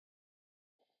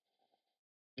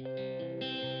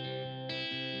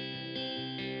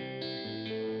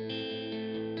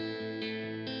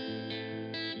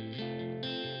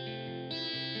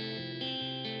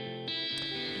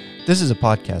This is a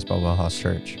podcast by Wellhouse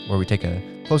Church, where we take a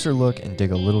closer look and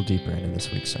dig a little deeper into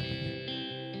this week's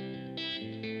sermon.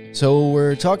 So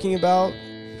we're talking about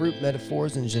fruit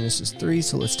metaphors in Genesis 3,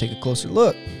 so let's take a closer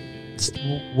look.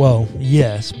 Well,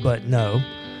 yes, but no.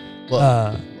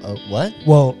 What?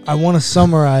 Well, I want to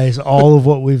summarize all of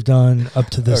what we've done up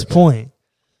to this point,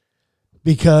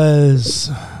 because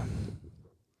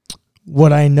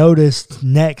what I noticed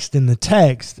next in the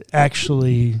text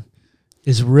actually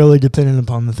is really dependent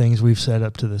upon the things we've said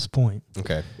up to this point.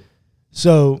 Okay.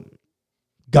 So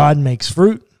God makes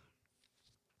fruit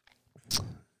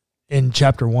in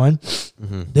chapter 1.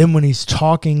 Mm-hmm. Then when he's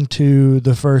talking to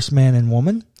the first man and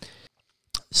woman,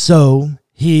 so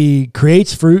he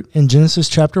creates fruit in Genesis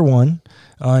chapter 1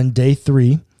 on day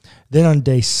 3. Then on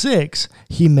day 6,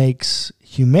 he makes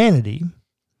humanity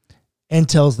and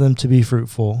tells them to be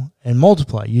fruitful and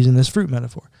multiply using this fruit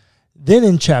metaphor. Then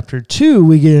in chapter 2,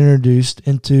 we get introduced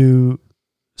into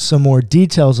some more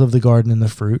details of the garden and the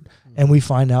fruit, and we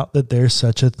find out that there's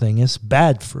such a thing as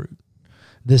bad fruit,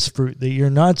 this fruit that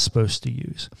you're not supposed to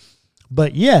use.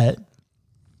 But yet,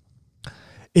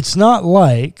 it's not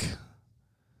like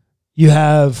you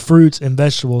have fruits and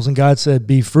vegetables, and God said,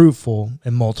 be fruitful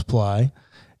and multiply,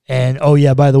 and, oh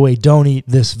yeah, by the way, don't eat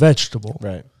this vegetable.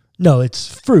 Right. No,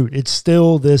 it's fruit. It's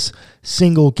still this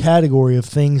single category of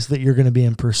things that you're going to be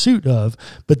in pursuit of,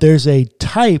 but there's a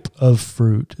type of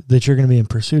fruit that you're going to be in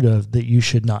pursuit of that you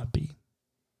should not be.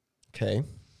 Okay.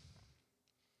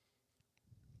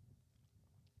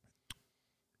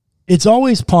 It's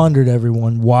always pondered,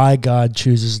 everyone, why God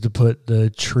chooses to put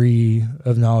the tree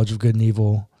of knowledge of good and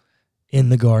evil in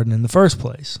the garden in the first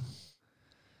place.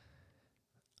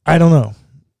 I don't know.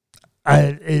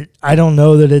 I don't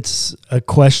know that it's a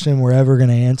question we're ever going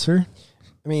to answer.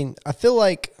 I mean, I feel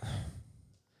like,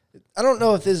 I don't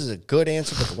know if this is a good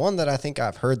answer, but the one that I think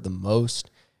I've heard the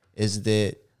most is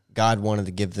that God wanted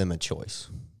to give them a choice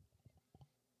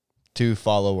to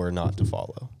follow or not to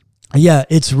follow. Yeah,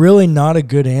 it's really not a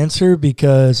good answer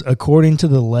because according to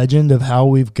the legend of how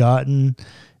we've gotten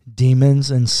demons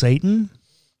and Satan,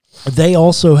 they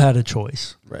also had a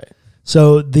choice. Right.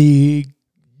 So the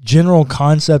general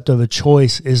concept of a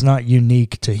choice is not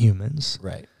unique to humans.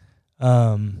 Right.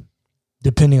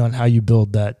 Depending on how you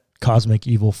build that cosmic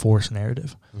evil force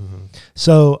narrative. Mm-hmm.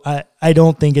 So I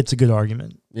don't think it's a good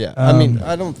argument. Yeah. I mean,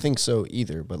 I don't think so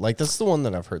either, but like that's the one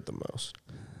that I've heard the most.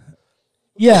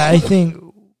 Yeah, I think,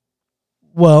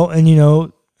 well, and you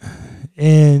know,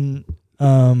 in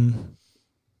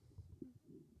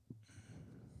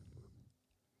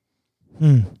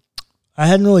I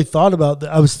hadn't really thought about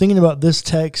that. I was thinking about this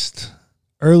text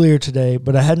earlier today,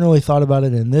 but I hadn't really thought about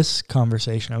it in this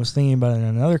conversation. I was thinking about it in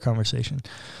another conversation.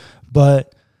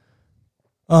 But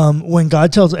when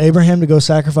God tells Abraham to go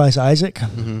sacrifice Isaac,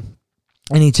 Mm-hmm.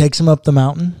 and he takes him up the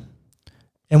mountain,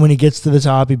 and when he gets to the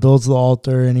top, he builds the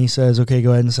altar, and he says, okay,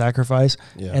 go ahead and sacrifice.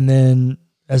 Yeah. And then,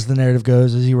 as the narrative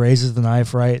goes, as he raises the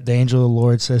knife, right, the angel of the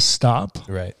Lord says, stop.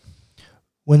 Right.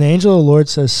 When the angel of the Lord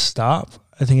says stop,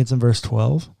 I think it's in verse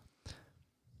 12,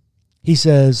 he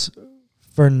says,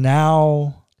 for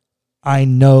now I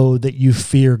know that you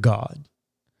fear God.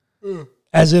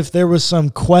 As if there was some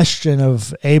question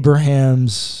of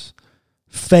Abraham's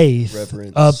faith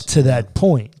Reverence. up to that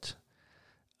point.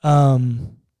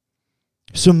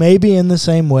 So maybe in the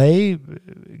same way,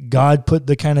 God put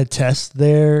the kind of test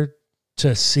there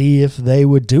to see if they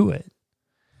would do it.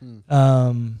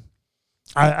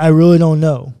 I really don't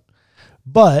know.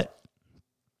 But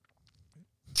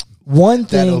one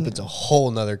thing that opens a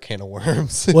whole nother can of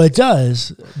worms. well, it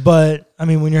does. But I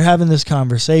mean, when you're having this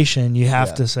conversation, you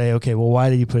have to say, okay, well, why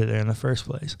did you put it there in the first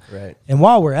place? Right. And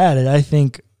while we're at it, I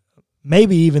think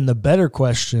maybe even the better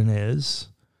question is,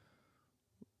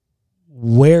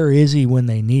 where is he when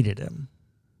they needed him?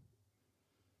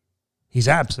 He's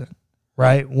absent,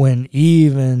 right? When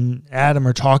Eve and Adam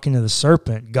are talking to the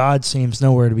serpent, God seems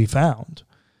nowhere to be found,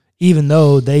 even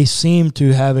though they seem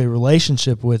to have a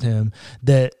relationship with him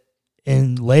that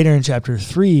later in chapter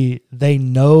 3, they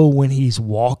know when he's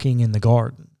walking in the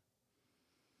garden.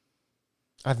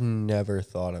 I've never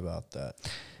thought about that.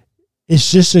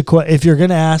 It's just if you're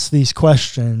going to ask these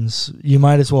questions, you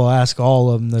might as well ask all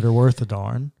of them that are worth a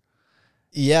darn.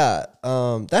 Yeah,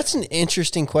 that's an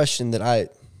interesting question that I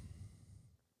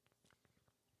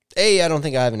don't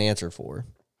think I have an answer for.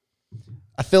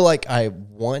 I feel like I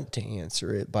want to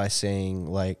answer it by saying,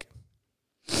 like,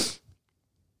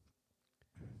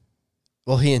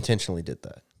 well, he intentionally did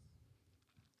that.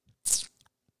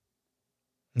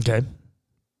 Okay.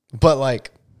 But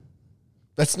like,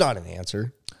 that's not an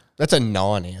answer. That's a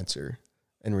non-answer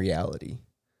in reality.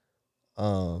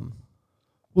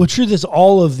 Well, truth is,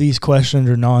 all of these questions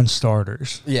are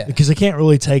non-starters. Yeah. Because they can't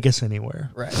really take us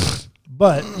anywhere. Right.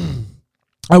 But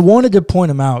I wanted to point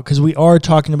them out because we are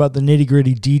talking about the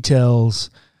nitty-gritty details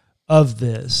of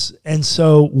this. And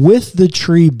so with the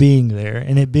tree being there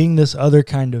and it being this other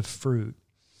kind of fruit,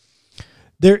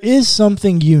 there is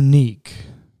something unique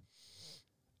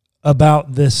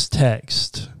about this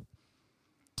text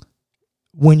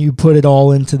when you put it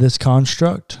all into this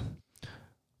construct.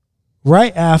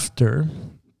 Right after,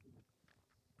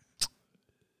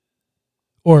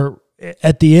 or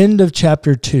at the end of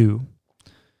chapter 2,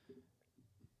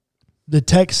 the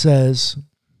text says,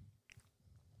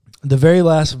 the very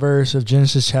last verse of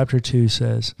Genesis chapter 2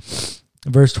 says,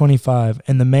 verse 25,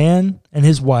 and the man and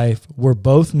his wife were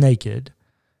both naked,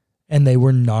 and they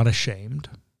were not ashamed.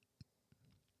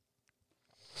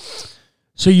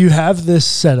 So you have this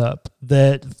setup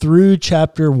that through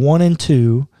chapter 1 and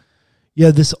 2, you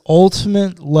have this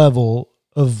ultimate level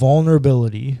of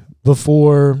vulnerability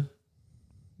before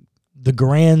the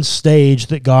grand stage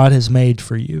that God has made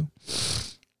for you.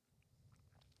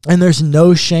 And there's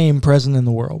no shame present in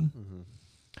the world,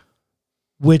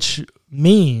 which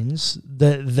means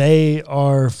that they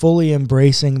are fully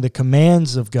embracing the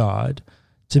commands of God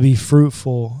to be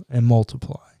fruitful and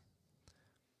multiply.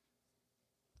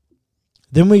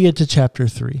 Then we get to chapter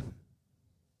 3.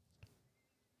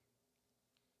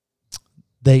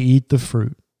 They eat the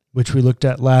fruit, which we looked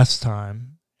at last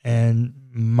time. And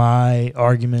my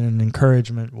argument and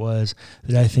encouragement was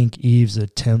that I think Eve's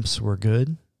attempts were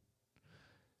good.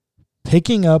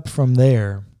 Picking up from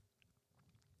there,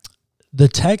 the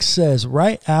text says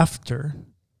right after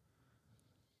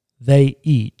they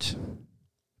eat,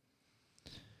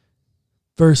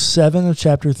 verse 7 of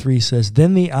chapter 3 says,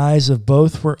 then the eyes of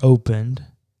both were opened,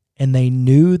 and they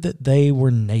knew that they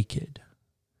were naked.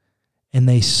 And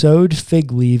they sewed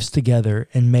fig leaves together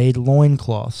and made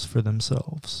loincloths for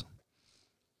themselves.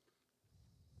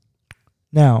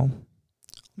 Now,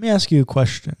 let me ask you a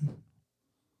question.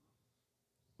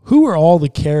 Who are all the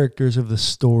characters of the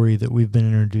story that we've been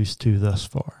introduced to thus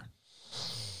far?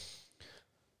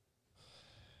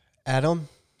 Adam,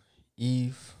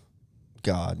 Eve,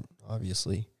 God,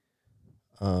 obviously,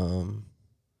 and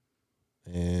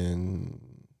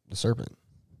the serpent.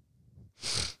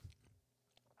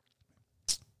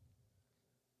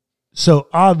 So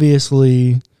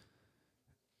obviously,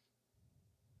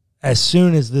 as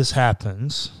soon as this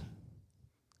happens,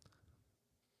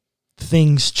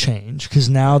 things change because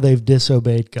now they've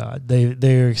disobeyed God.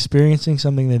 They're experiencing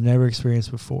something they've never experienced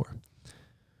before.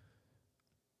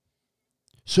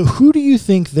 So who do you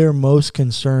think they're most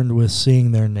concerned with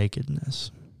seeing their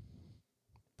nakedness?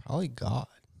 Probably God.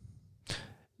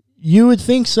 You would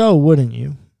think so, wouldn't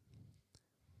you?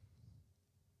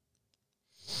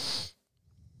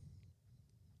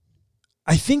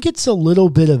 I think it's a little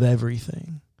bit of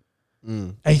everything.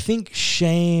 I think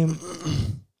shame,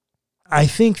 I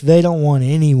think they don't want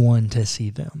anyone to see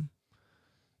them,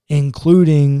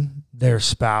 including their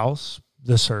spouse,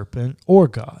 the serpent, or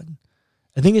God.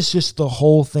 I think it's just the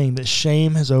whole thing that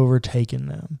shame has overtaken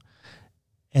them,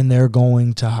 and they're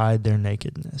going to hide their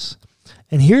nakedness.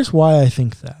 And here's why I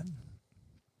think that.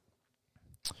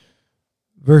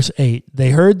 Verse 8, they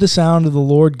heard the sound of the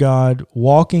Lord God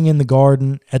walking in the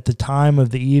garden at the time of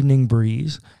the evening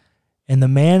breeze, and the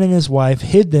man and his wife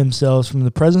hid themselves from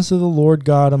the presence of the Lord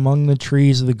God among the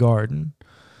trees of the garden.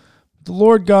 The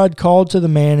Lord God called to the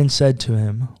man and said to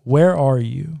him, where are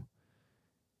you?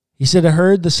 He said, I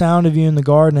heard the sound of you in the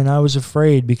garden, and I was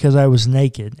afraid because I was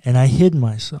naked, and I hid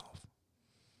myself.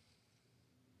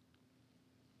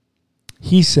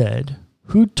 He said,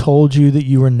 who told you that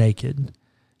you were naked?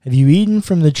 Have you eaten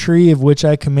from the tree of which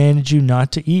I commanded you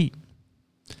not to eat?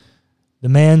 The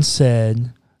man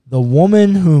said, the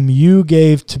woman whom you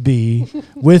gave to be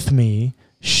with me,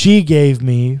 she gave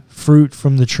me fruit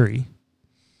from the tree,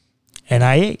 and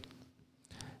I ate.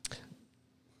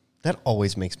 That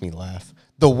always makes me laugh.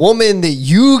 The woman that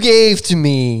you gave to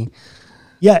me.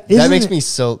 Yeah,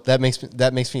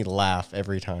 that makes me laugh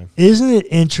every time. Isn't it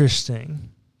interesting?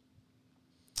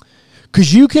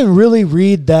 Because you can really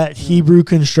read that Hebrew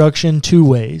construction two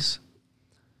ways.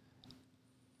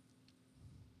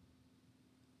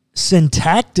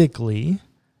 Syntactically,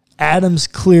 Adam's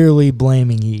clearly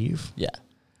blaming Eve. Yeah.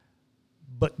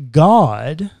 But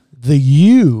God, the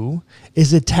you,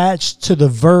 is attached to the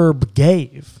verb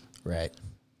gave. Right.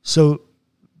 So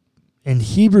in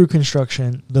Hebrew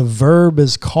construction, the verb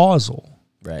is causal.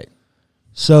 Right.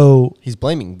 So he's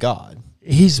blaming God.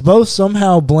 he's both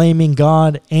somehow blaming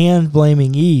God and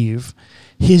blaming Eve,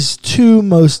 his two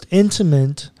most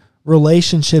intimate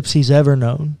relationships he's ever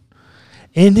known.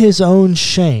 In his own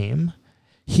shame,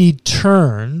 he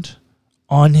turned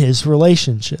on his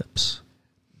relationships.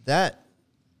 That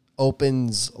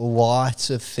opens lots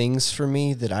of things for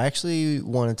me that I actually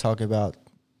want to talk about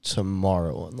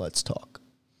tomorrow on Let's Talk.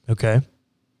 Okay.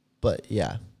 But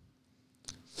yeah.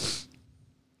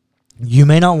 You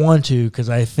may not want to, because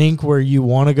I think where you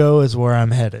want to go is where I'm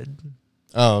headed.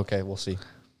 Oh, okay. We'll see.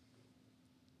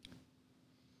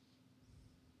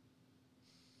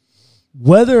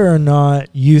 Whether or not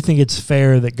you think it's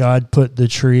fair that God put the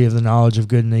tree of the knowledge of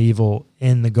good and evil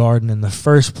in the garden in the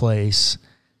first place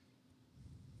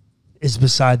is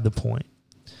beside the point.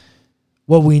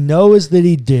 What we know is that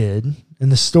he did,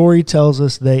 and the story tells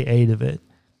us they ate of it.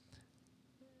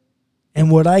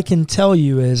 And what I can tell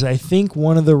you is I think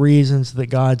one of the reasons that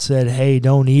God said, hey,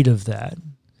 don't eat of that,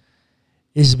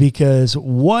 is because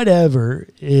whatever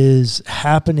is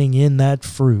happening in that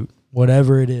fruit,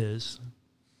 whatever it is,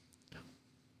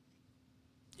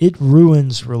 it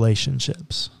ruins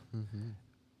relationships. Mm-hmm.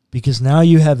 Because now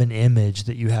you have an image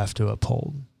that you have to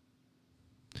uphold.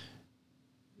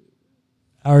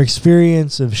 Our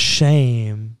experience of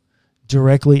shame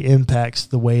directly impacts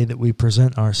the way that we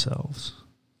present ourselves.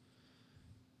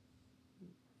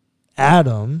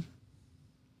 Adam,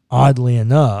 oddly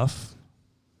enough,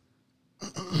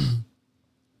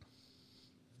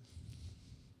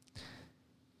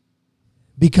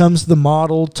 becomes the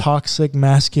model toxic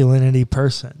masculinity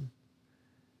person.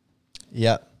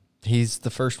 Yeah, he's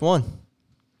the first one.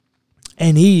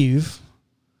 And Eve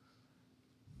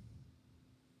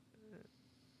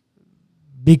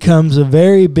becomes a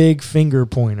very big finger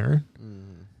pointer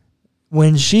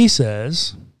when she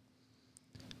says,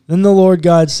 then the Lord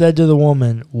God said to the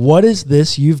woman, what is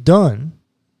this you've done?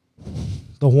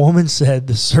 The woman said,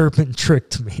 the serpent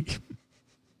tricked me.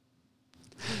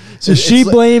 So she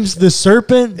blames the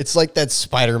serpent. It's like that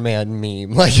Spider-Man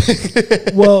meme. Like,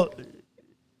 well,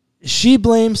 she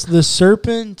blames the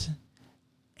serpent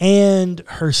and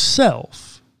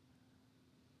herself.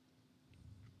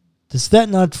 Does that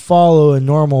not follow a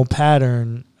normal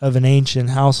pattern of an ancient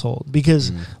household?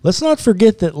 Because let's not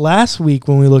forget that last week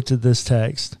when we looked at this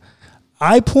text,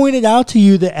 I pointed out to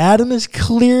you that Adam is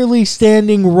clearly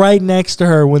standing right next to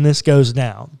her when this goes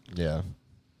down. yeah.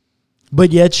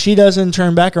 But yet she doesn't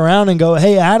turn back around and go,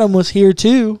 hey, Adam was here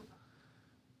too.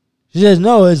 She says,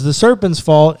 no, it's the serpent's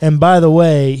fault. And by the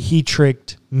way, he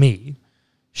tricked me.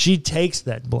 She takes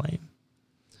that blame.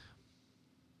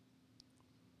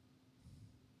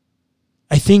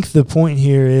 I think the point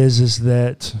here is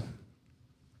that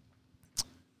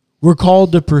we're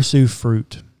called to pursue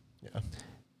fruit. Yeah.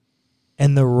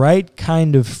 And the right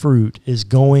kind of fruit is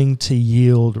going to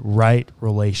yield right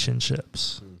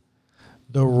relationships.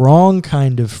 The wrong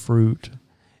kind of fruit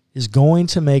is going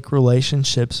to make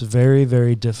relationships very,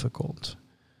 very difficult.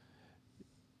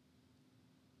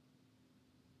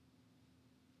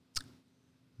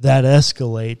 That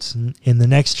escalates in the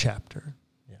next chapter.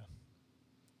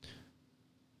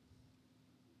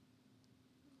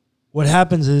 What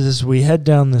happens is we head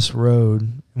down this road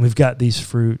and we've got these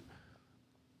fruit.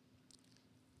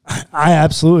 I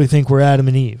absolutely think we're Adam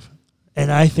and Eve.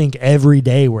 And I think every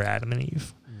day we're Adam and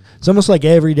Eve. It's almost like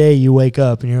every day you wake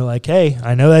up and you're like, hey,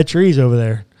 I know that tree's over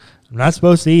there. I'm not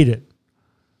supposed to eat it.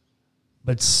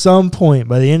 But some point,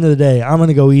 by the end of the day, I'm going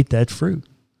to go eat that fruit.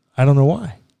 I don't know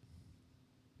why.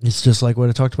 It's just like what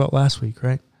I talked about last week,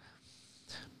 right?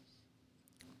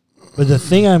 But the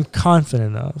thing I'm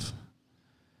confident of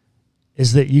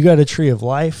is that you got a tree of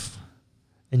life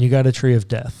and you got a tree of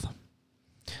death.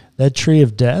 That tree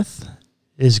of death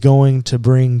is going to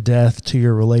bring death to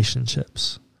your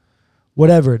relationships.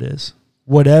 Whatever it is.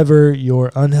 Whatever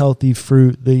your unhealthy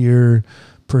fruit that you're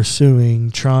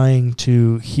pursuing, trying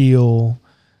to heal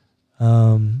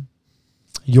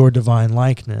your divine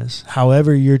likeness,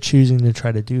 however you're choosing to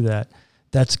try to do that,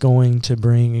 that's going to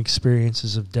bring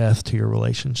experiences of death to your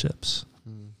relationships.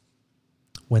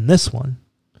 When this one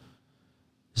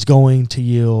is going to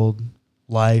yield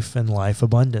life and life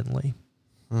abundantly.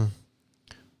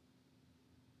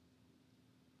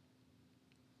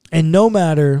 And no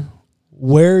matter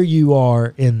where you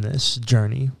are in this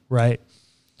journey, right,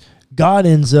 God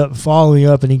ends up following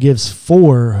up and he gives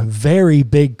 4 very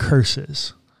big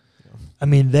curses. I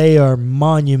mean, they are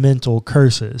monumental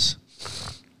curses.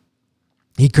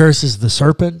 He curses the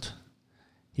serpent,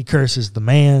 he curses the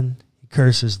man, he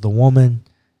curses the woman,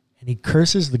 and he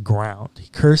curses the ground. He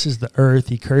curses the earth.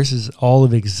 He curses all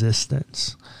of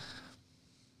existence.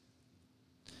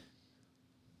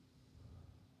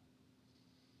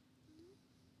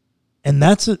 And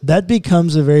that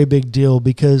becomes a very big deal,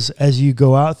 because as you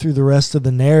go out through the rest of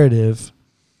the narrative,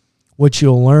 what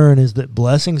you'll learn is that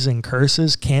blessings and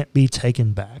curses can't be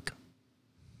taken back.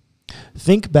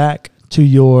 Think back to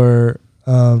your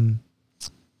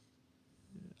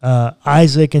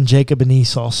Isaac and Jacob and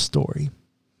Esau story.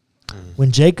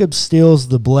 When Jacob steals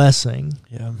the blessing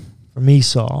from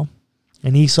Esau,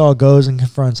 and Esau goes and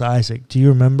confronts Isaac, do you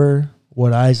remember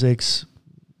what Isaac's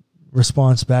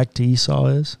response back to Esau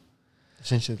is?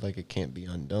 Essentially, like, it can't be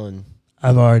undone.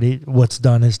 What's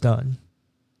done is done.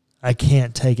 I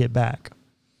can't take it back.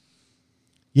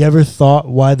 You ever thought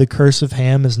why the curse of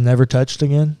Ham is never touched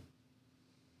again?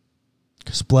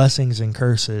 Because blessings and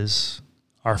curses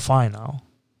are final.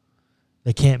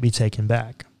 They can't be taken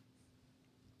back.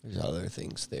 There's other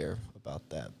things there about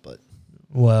that, but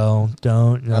well,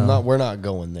 don't. No. We're not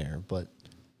going there, but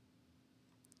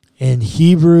in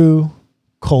Hebrew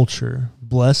culture,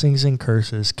 blessings and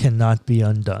curses cannot be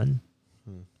undone.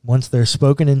 Once they're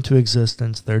spoken into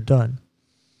existence, they're done.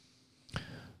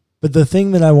 But the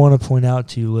thing that I want to point out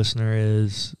to you, listener,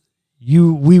 is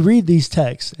we read these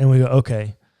texts and we go,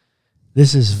 okay,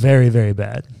 this is very, very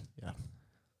bad. Yeah.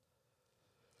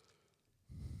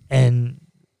 And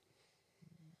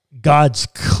God's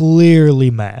clearly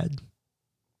mad.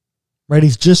 Right?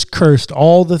 He's just cursed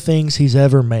all the things he's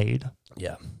ever made.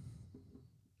 Yeah.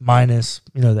 Minus,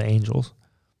 the angels.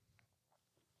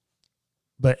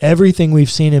 But everything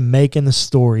we've seen him make in the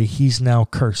story, he's now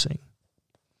cursing.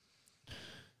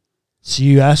 So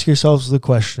you ask yourselves the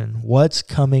question, what's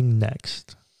coming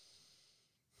next?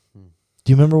 Do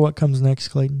you remember what comes next,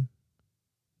 Clayton?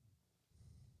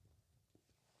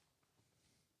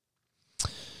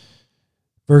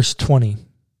 Verse 20.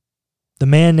 The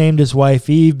man named his wife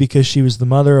Eve because she was the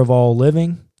mother of all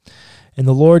living. And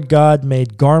the Lord God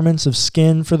made garments of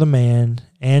skin for the man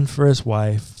and for his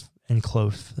wife and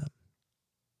clothed them.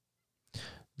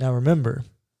 Now remember,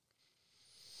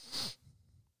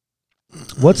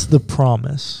 what's the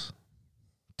promise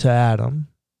to Adam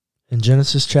in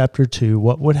Genesis chapter 2?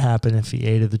 What would happen if he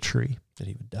ate of the tree? That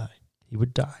he would die. He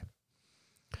would die.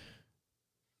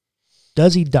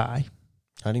 Does he die?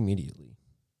 Not immediately.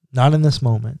 Not in this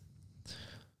moment.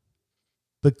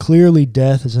 But clearly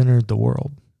death has entered the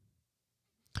world.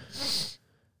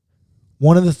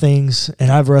 One of the things,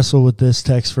 and I've wrestled with this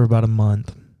text for about a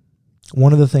month,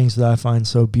 one of the things that I find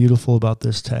so beautiful about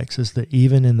this text is that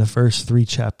even in the first 3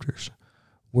 chapters,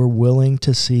 we're willing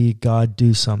to see God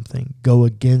do something, go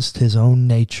against his own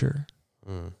nature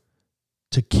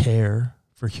to care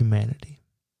for humanity.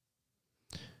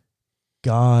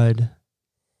 God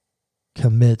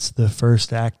commits the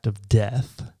first act of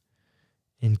death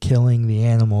in killing the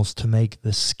animals to make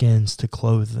the skins to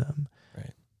clothe them.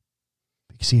 Right.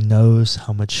 Because he knows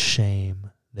how much shame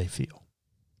they feel.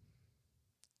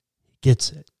 He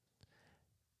gets it.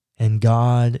 And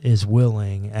God is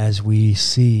willing, as we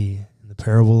see in the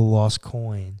parable of the lost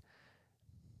coin,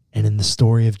 and in the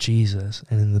story of Jesus,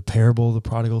 and in the parable of the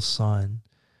prodigal son,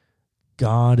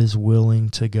 God is willing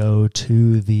to go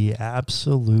to the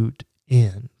absolute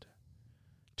end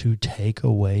to take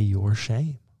away your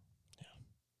shame.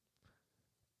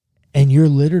 And you're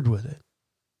littered with it.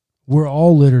 We're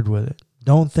all littered with it.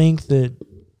 Don't think that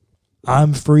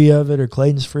I'm free of it or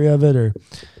Clayton's free of it, or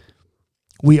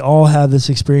we all have this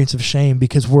experience of shame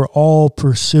because we're all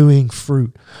pursuing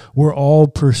fruit. We're all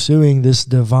pursuing this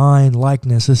divine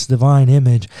likeness, this divine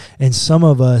image, and some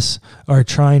of us are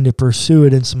trying to pursue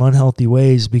it in some unhealthy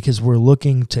ways because we're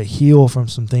looking to heal from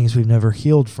some things we've never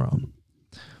healed from.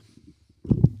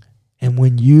 And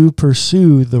when you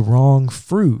pursue the wrong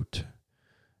fruit,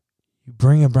 you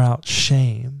bring about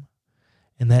shame,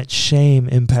 and that shame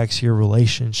impacts your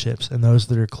relationships and those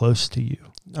that are close to you.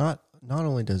 Not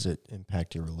only does it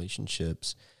impact your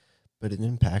relationships, but it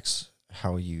impacts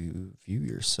how you view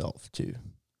yourself too,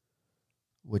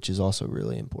 which is also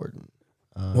really important.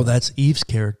 Well, that's Eve's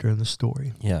character in the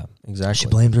story. Yeah, exactly. She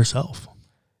blames herself.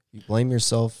 You blame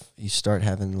yourself, you start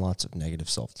having lots of negative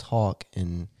self-talk.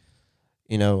 And,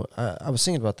 I was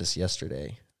thinking about this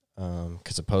yesterday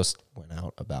because a post went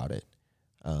out about it.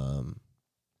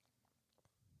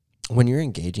 When you're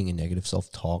engaging in negative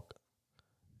self-talk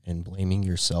and blaming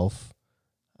yourself,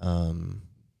 and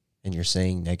you're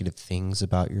saying negative things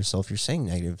about yourself, you're saying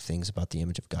negative things about the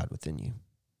image of God within you.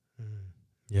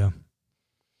 Yeah.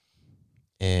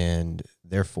 And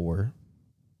therefore,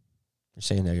 you're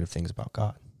saying negative things about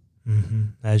God. Mm-hmm.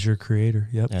 As your creator.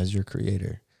 Yep. As your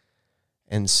creator.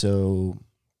 And so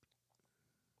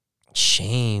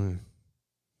shame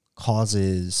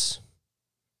causes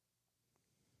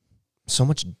so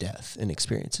much death and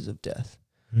experiences of death.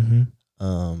 Mm-hmm.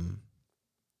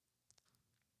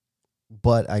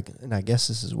 But I guess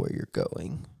this is where you're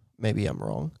going. Maybe I'm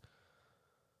wrong.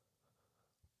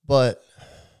 But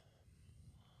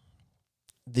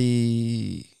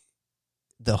the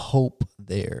hope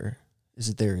there is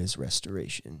that there is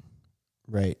restoration,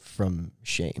 right, from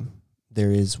shame.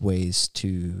 There is ways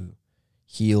to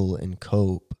heal and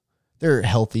cope. There are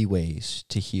healthy ways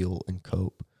to heal and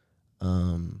cope.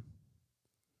 And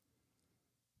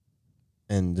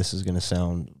this is going to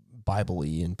sound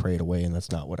Bible-y and prayed away, and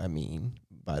that's not what I mean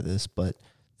by this, but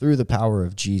through the power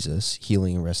of Jesus,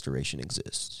 healing and restoration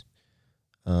exists.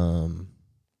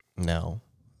 Now,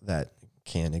 that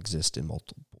can exist in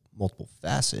multiple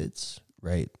facets,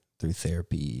 right, through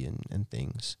therapy and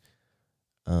things.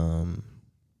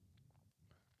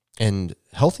 And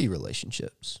healthy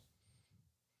relationships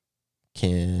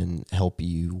can help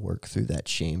you work through that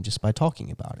shame just by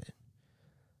talking about it.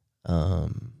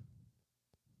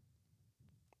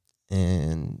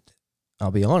 And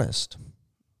I'll be honest,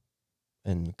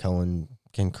 and Cullen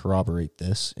can corroborate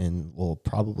this and will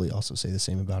probably also say the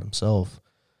same about himself.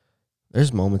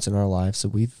 There's moments in our lives that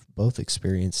we've both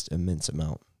experienced immense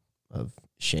amount of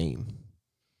shame,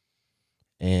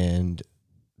 and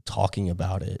talking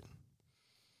about it,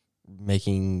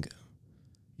 making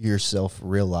yourself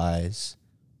realize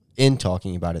in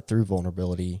talking about it through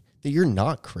vulnerability that you're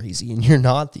not crazy and you're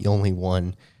not the only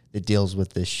one that deals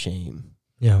with this shame.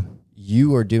 Yeah.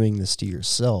 You are doing this to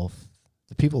yourself.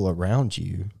 The people around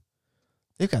you,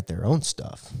 they've got their own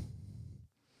stuff.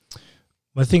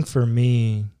 I think for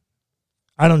me,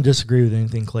 I don't disagree with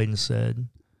anything Clayton said,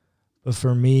 but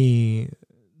for me,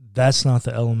 that's not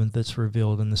the element that's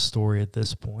revealed in the story at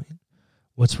this point.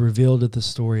 What's revealed at the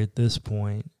story at this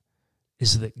point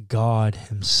is that God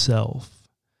himself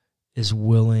is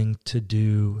willing to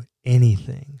do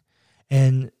anything,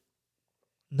 and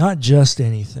not just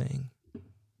anything,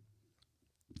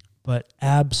 but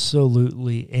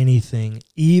absolutely anything,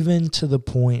 even to the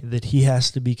point that he has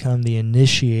to become the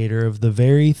initiator of the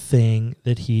very thing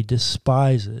that he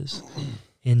despises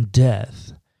in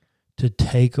death, to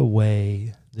take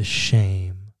away the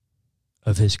shame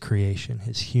of his creation,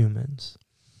 his humans.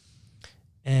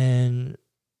 And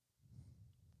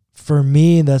for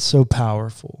me, that's so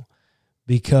powerful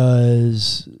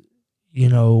because, you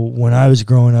know, when I was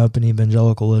growing up in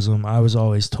evangelicalism, I was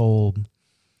always told,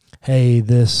 hey,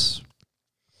 this,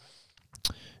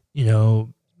 you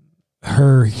know,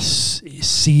 her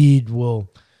seed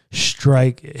will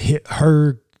strike,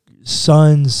 her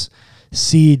son's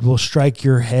seed will strike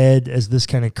your head as this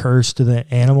kind of curse to the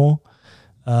animal,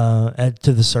 to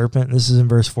the serpent. This is in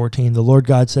verse 14. The Lord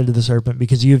God said to the serpent,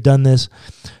 because you have done this,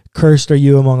 cursed are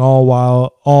you among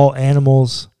all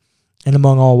animals, and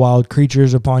among all wild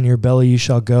creatures. Upon your belly you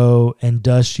shall go, and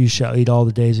dust you shall eat all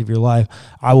the days of your life.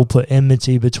 I will put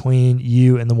enmity between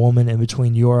you and the woman, and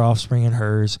between your offspring and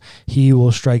hers. He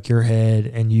will strike your head,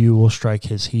 and you will strike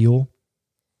his heel.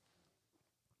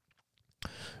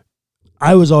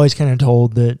 I was always kind of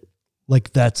told that,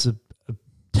 like, that's a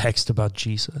text about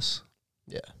Jesus.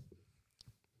 Yeah.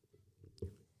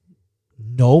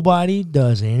 Nobody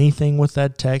does anything with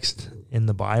that text in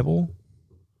the Bible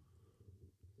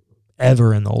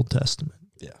ever in the Old Testament.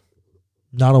 Yeah.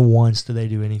 Not a once do they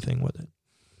do anything with it.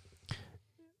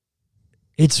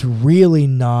 It's really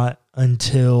not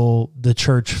until the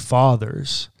church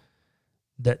fathers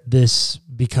that this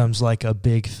becomes like a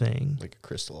big thing. Like a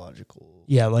Christological.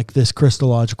 Yeah, like this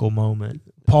Christological moment.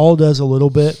 Paul does a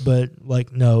little bit, but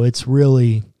like, no, it's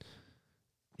really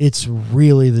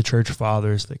the church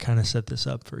fathers that kind of set this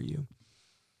up for you.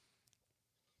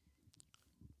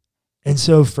 And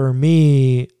so for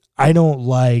me, I don't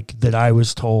like that I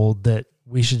was told that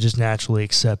we should just naturally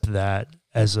accept that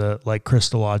as a like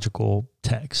Christological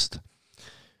text.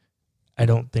 I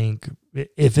don't think,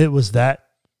 if it was that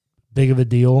big of a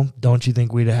deal, don't you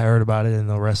think we'd have heard about it in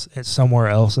the rest somewhere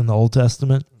else in the Old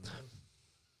Testament?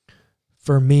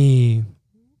 For me,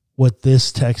 what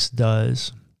this text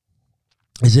does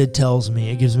is it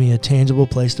gives me a tangible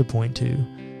place to point to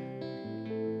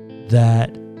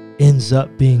that ends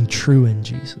up being true in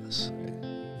Jesus.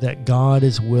 That God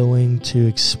is willing to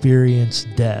experience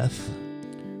death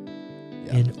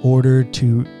in order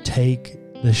to take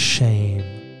the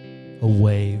shame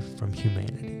away from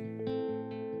humanity.